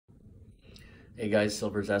Hey guys,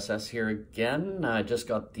 Silver's SS here again. I just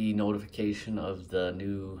got the notification of the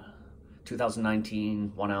new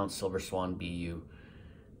 2019 1 ounce Silver Swan BU.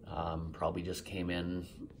 Probably just came in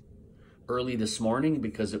early this morning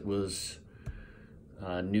because it was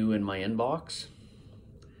new in my inbox.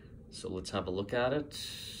 So let's have a look at it.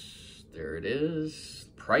 There it is.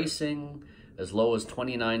 Pricing as low as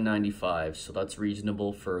 $29.95, so that's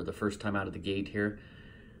reasonable for the first time out of the gate here.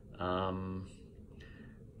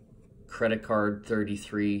 Credit card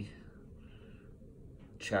 33,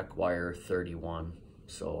 check wire 31.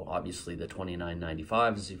 So obviously the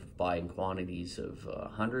 $29.95 is if you buy in quantities of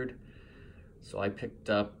 100. So I picked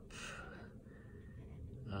up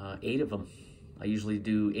 8 of them. I usually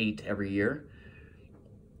do 8 every year,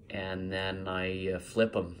 and then I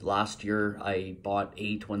flip them. Last year I bought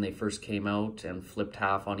 8 when they first came out and flipped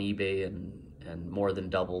half on eBay and more than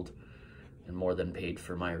doubled and more than paid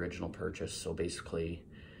for my original purchase. So basically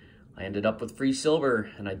I ended up with free silver,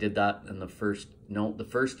 and I did that in the first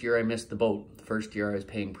year I missed the boat. The first year I was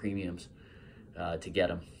paying premiums to get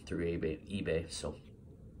them through eBay. So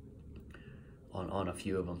on a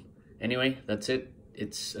few of them. Anyway, that's it.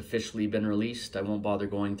 It's officially been released. I won't bother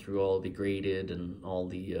going through all the graded and all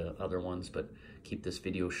the other ones, but keep this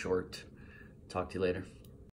video short. Talk to you later.